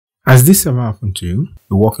Has this ever happened to you?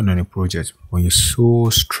 You're working on a project when you're so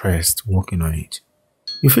stressed working on it.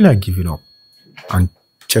 You feel like giving up and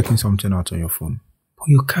checking something out on your phone. But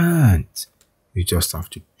you can't. You just have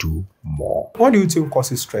to do more. What do you think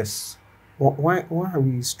causes stress? Why are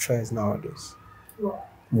we stressed nowadays?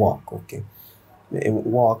 Work, okay.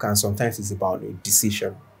 Work, and sometimes it's about a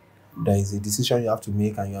decision. There is a decision you have to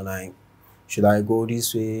make and you're like, should I go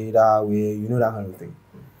this way, that way, that kind of thing.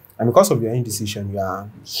 And because of your indecision, you are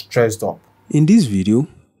stressed up. In this video,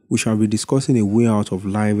 we shall be discussing a way out of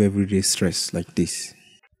life everyday stress like this.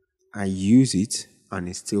 I use it and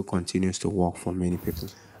it still continues to work for many people.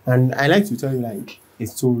 And I like to tell you like a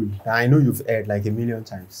story that I know you've heard like a million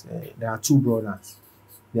times. There are two brothers.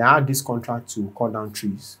 They had this contract to cut down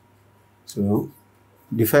trees. So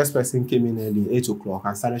the first person came in early, 8 o'clock,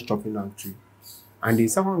 and started chopping down tree. And the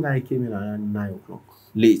second guy came in around 9 o'clock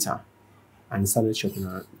later and started chopping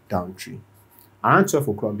down tree. Around 12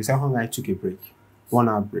 o'clock, the second guy took a break, 1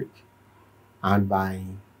 hour break. And by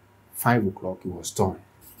 5 o'clock, it was done.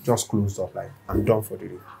 Just closed up, like, I'm done for the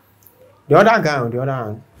day. The other guy, on the other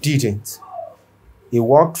hand, didn't. He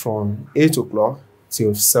worked from 8 o'clock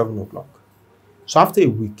till 7 o'clock. So after a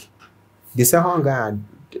week, the second guy had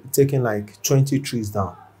taken like 20 trees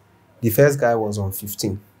down. The first guy was on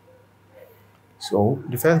 15. So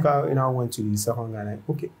the first guy now went to the second guy like,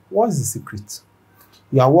 okay, what's the secret?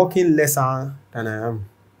 You are working lesser than I am.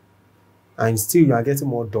 And still you are getting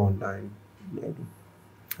more done than I do.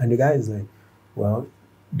 And the guy is like, well,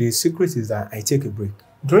 the secret is that I take a break.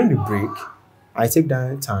 During the break, I take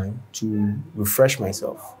that time to refresh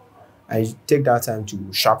myself. I take that time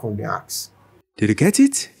to sharpen the axe. Did you get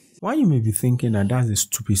it? Why you may be thinking that that's a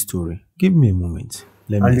stupid story, give me a moment.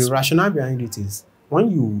 And the rationale behind it is, when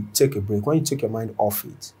you take a break, when you take your mind off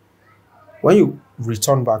it, when you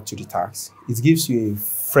return back to the task, it gives you a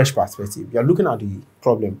fresh perspective. You're looking at the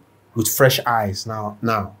problem with fresh eyes now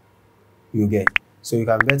you get. So you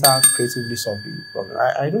can better creatively solve the problem.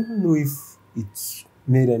 I don't know if it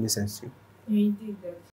made any sense to you. Yeah, you did that.